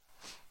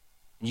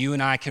 You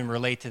and I can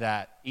relate to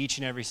that, each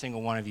and every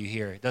single one of you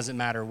here. It doesn't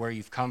matter where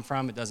you've come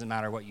from. It doesn't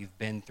matter what you've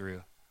been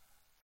through.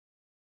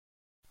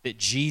 That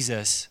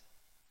Jesus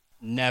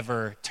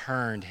never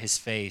turned his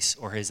face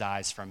or his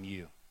eyes from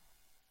you.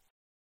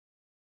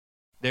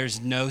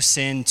 There's no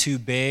sin too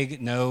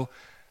big, no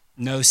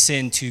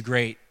sin too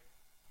great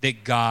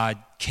that God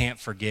can't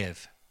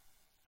forgive.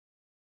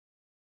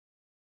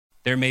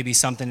 There may be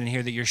something in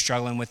here that you're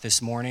struggling with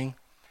this morning,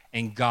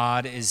 and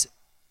God is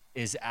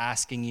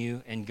asking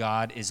you, and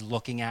God is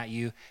looking at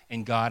you,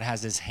 and God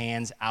has his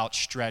hands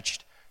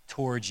outstretched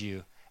towards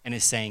you and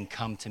is saying,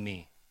 come to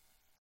me.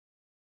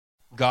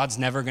 God's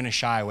never going to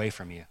shy away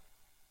from you.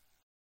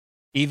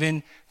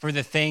 Even for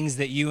the things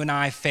that you and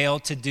I fail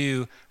to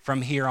do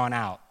from here on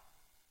out.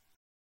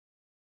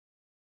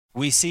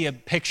 We see a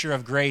picture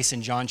of grace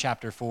in John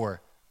chapter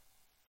 4,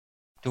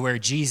 to where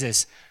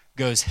Jesus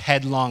goes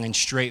headlong and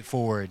straight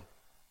forward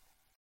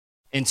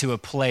into a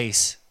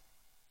place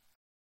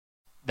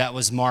that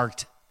was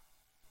marked,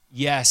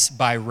 yes,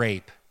 by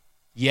rape,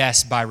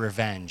 yes, by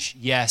revenge,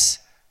 yes,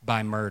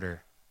 by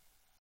murder.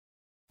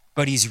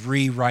 But he's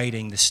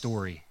rewriting the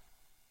story.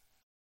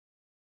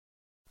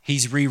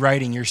 He's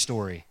rewriting your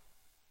story.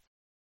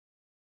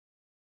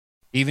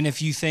 Even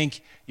if you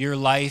think your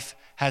life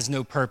has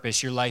no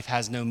purpose, your life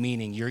has no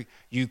meaning,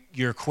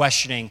 you're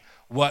questioning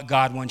what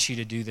God wants you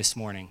to do this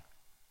morning.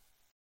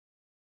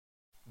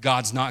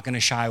 God's not going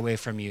to shy away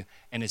from you,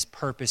 and his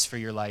purpose for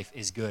your life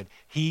is good.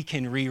 He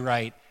can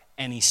rewrite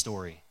any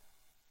story.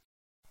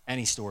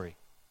 Any story.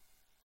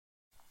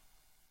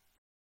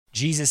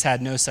 Jesus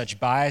had no such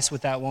bias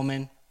with that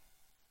woman,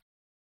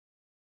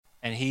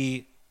 and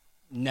he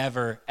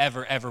never,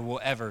 ever, ever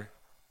will ever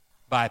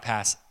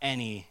bypass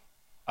any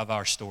of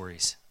our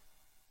stories,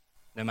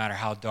 no matter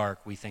how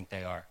dark we think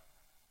they are,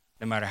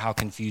 no matter how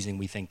confusing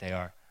we think they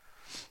are.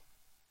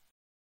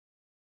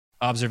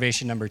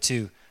 Observation number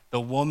 2,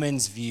 the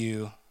woman's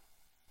view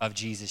of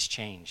Jesus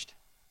changed.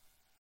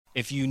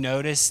 If you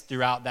notice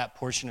throughout that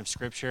portion of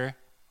scripture,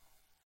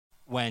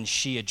 when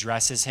she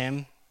addresses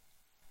him,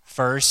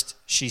 first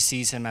she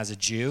sees him as a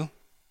Jew,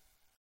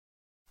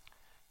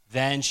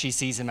 then she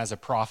sees him as a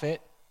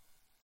prophet,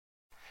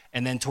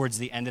 and then towards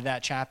the end of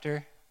that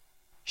chapter,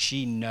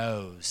 she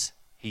knows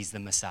he's the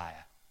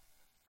Messiah.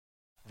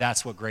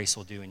 That's what grace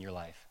will do in your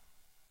life.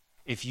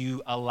 If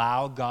you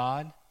allow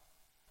God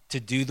to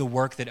do the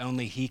work that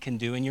only he can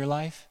do in your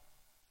life,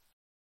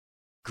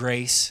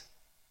 grace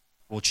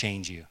will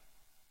change you.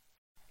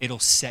 It'll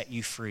set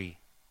you free.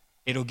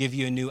 It'll give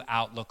you a new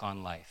outlook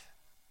on life.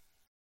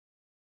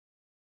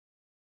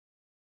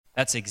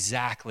 That's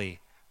exactly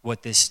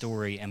what this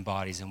story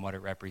embodies and what it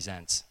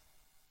represents.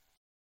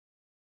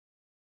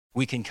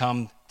 We can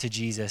come to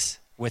Jesus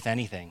with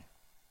anything.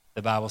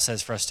 The Bible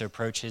says for us to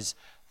approach his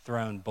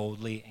throne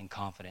boldly and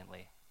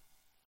confidently.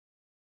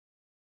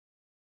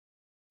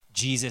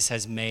 Jesus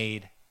has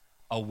made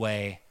a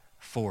way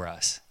for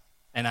us.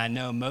 And I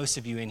know most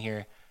of you in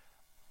here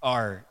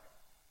are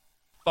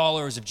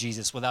followers of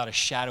Jesus without a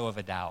shadow of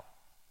a doubt.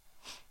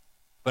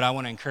 But I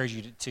want to encourage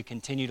you to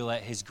continue to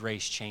let his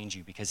grace change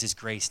you, because his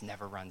grace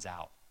never runs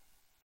out.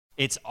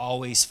 It's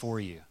always for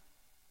you.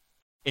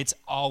 It's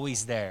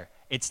always there.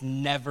 It's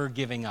never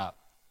giving up.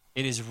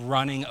 It is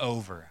running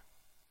over.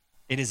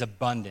 It is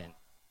abundant.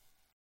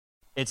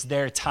 It's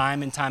there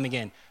time and time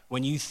again.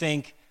 When you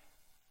think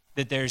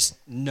that there's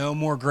no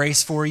more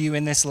grace for you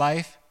in this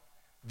life,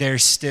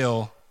 there's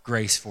still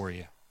grace for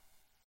you.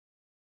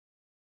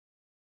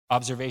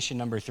 Observation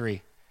number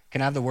 3.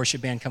 Can I have the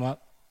worship band come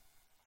up?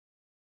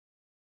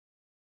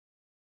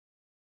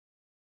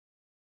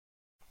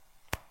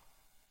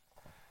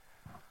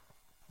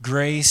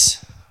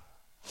 Grace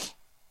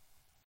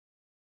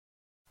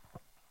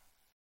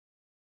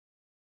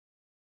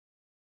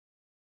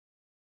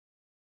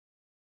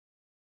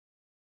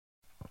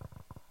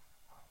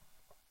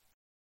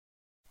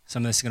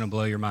some of this is going to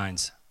blow your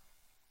minds.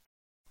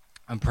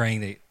 I'm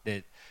praying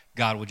that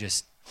God will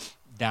just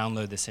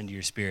download this into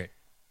your spirit.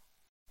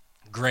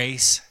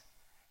 Grace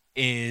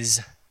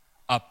is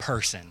a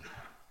person.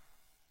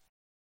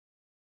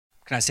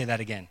 Can I say that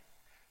again?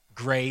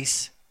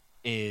 Grace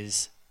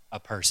is a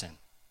person.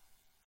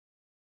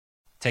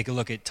 Take a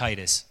look at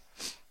Titus,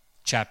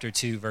 chapter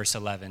 2, verse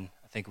 11.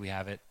 I think we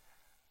have it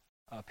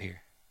up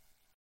here.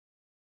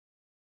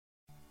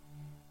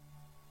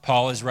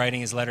 Paul is writing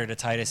his letter to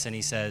Titus, and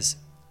he says,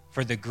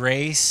 "For the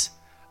grace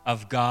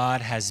of God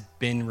has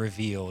been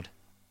revealed,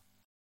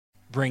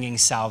 bringing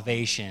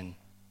salvation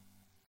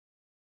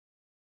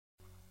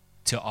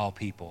to all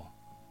people.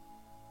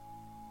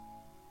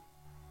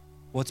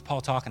 What's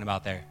Paul talking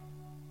about there?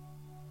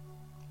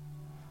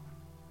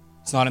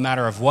 It's not a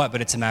matter of what, but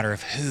it's a matter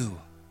of who.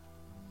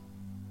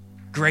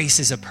 Grace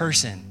is a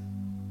person.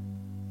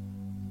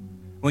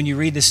 When you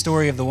read the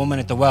story of the woman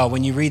at the well,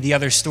 when you read the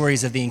other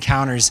stories of the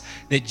encounters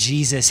that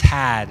Jesus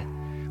had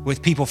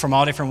with people from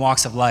all different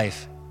walks of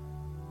life,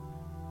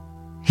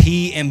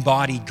 he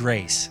embodied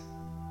grace.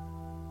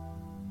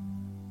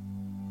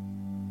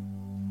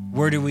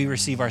 Where do we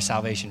receive our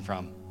salvation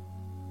from?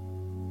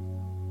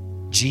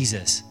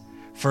 Jesus.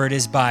 For it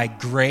is by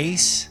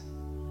grace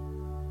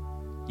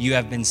you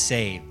have been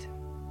saved.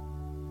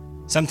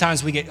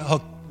 Sometimes we get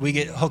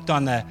hooked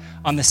on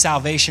the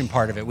salvation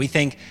part of it. We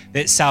think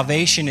that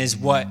salvation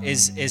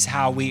is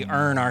how we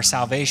earn our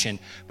salvation.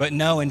 But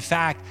no, in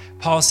fact,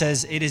 Paul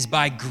says it is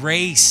by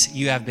grace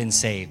you have been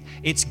saved.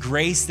 It's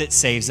grace that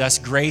saves us.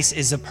 Grace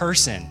is a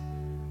person.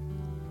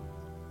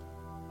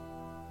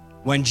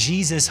 When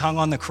Jesus hung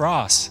on the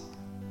cross,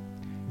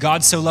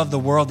 God so loved the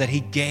world that he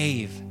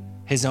gave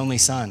his only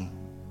son.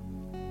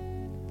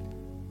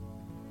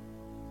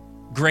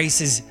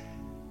 Grace is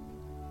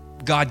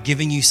God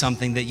giving you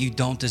something that you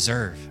don't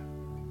deserve.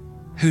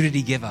 Who did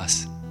he give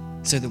us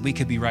so that we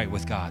could be right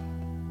with God?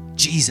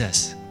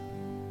 Jesus.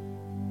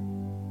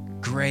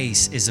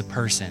 Grace is a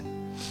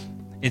person.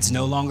 It's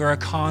no longer a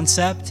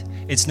concept.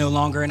 It's no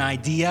longer an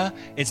idea.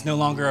 It's no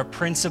longer a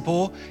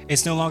principle.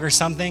 It's no longer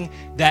something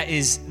that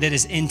is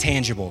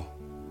intangible.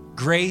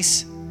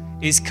 Grace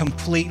is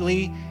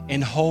completely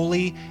and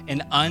wholly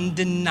and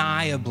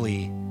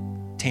undeniably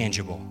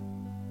tangible,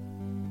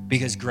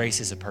 because grace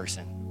is a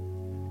person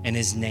and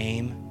his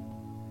name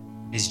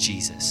is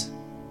Jesus.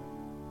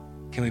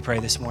 Can we pray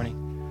this morning?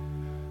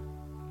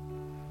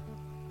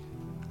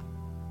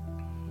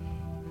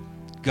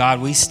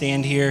 God, we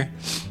stand here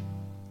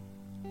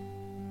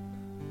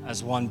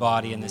as one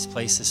body in this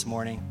place this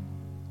morning.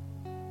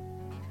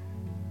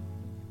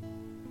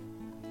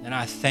 And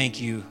I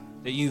thank you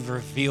that you've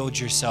revealed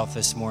yourself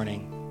this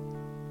morning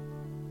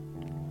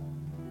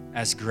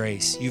as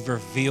grace. You've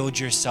revealed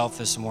yourself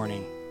this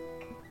morning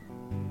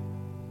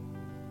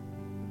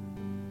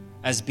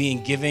as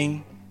being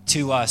given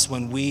to us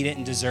when we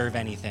didn't deserve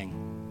anything.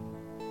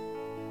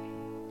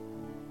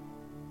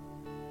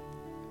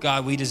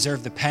 God, we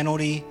deserve the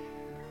penalty.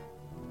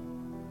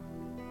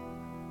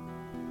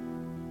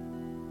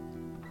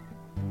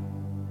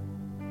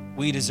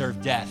 We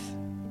deserve death.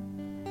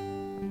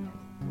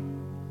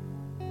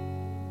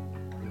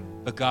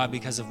 But God,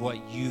 because of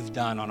what you've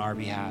done on our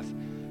behalf,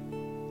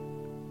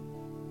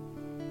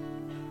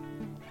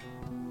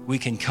 we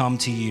can come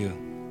to you.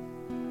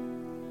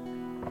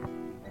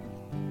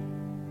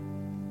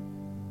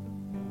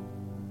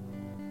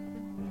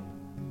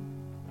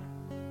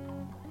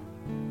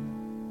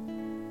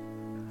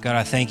 God,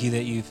 I thank you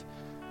that you've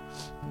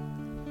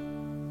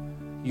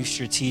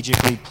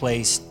strategically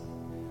placed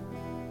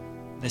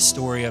the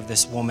story of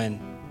this woman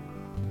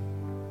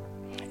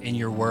in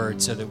your word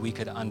so that we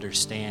could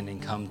understand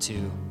and come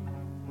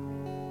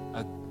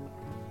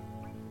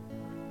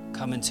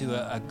into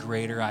a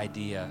greater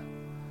idea,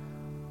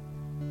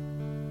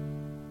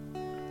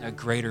 a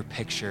greater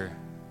picture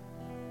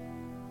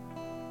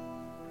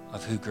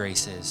of who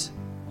grace is.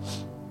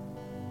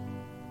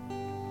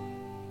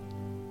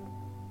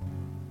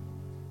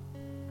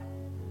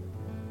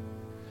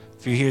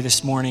 If you're here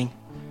this morning,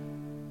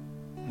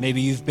 maybe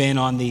you've been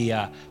on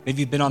the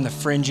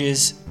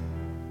fringes,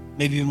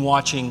 maybe you've been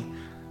watching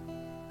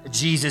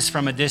Jesus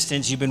from a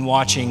distance, you've been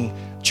watching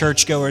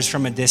churchgoers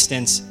from a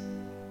distance,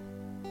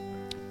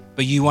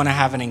 but you want to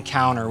have an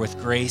encounter with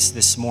grace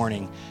this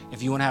morning.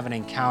 If you want to have an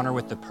encounter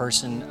with the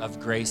person of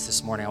grace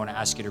this morning, I want to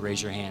ask you to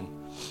raise your hand.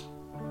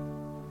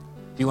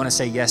 If you want to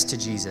say yes to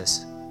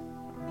Jesus,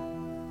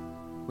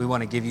 we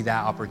want to give you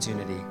that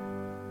opportunity.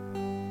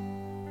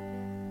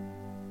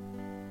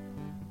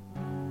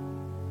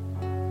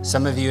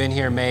 Some of you in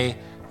here may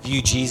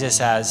view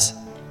Jesus as,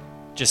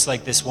 just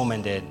like this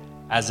woman did,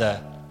 as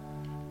a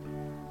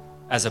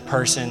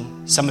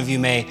person. Some of you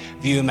may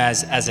view him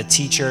as a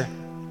teacher.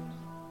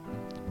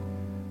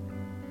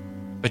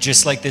 But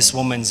just like this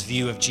woman's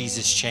view of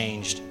Jesus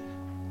changed,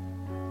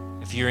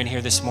 if you're in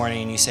here this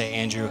morning and you say,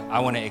 Andrew,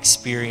 I want to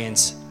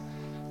experience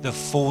the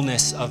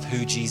fullness of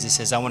who Jesus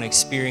is. I want to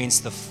experience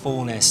the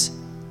fullness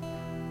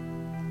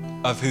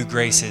of who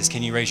grace is.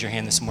 Can you raise your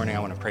hand this morning? I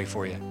want to pray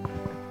for you.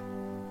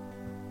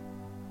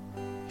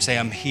 Say,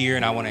 I'm here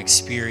and I want to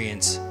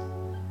experience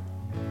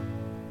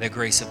the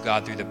grace of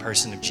God through the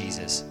person of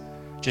Jesus.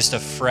 Just a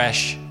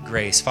fresh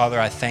grace. Father,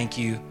 I thank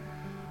you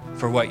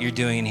for what you're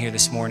doing in here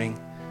this morning.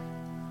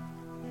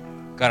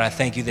 God, I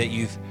thank you that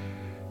you've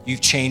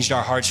changed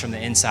our hearts from the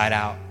inside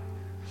out.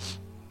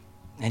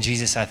 And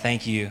Jesus, I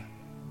thank you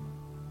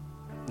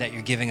that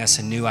you're giving us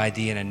a new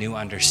idea and a new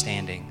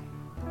understanding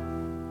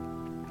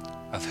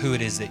of who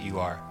it is that you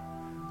are.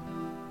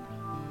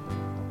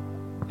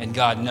 And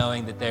God,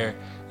 knowing that there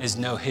is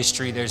no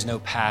history, there's no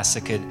past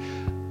that could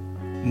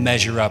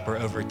measure up or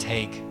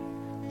overtake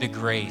the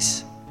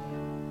grace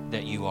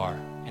that you are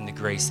and the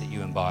grace that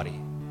you embody.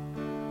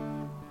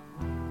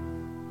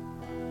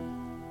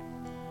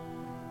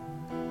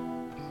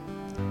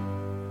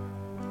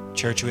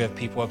 Church, we have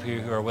people up here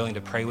who are willing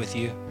to pray with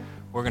you.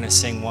 We're going to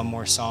sing one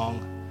more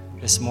song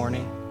this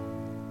morning.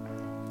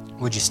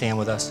 Would you stand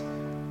with us?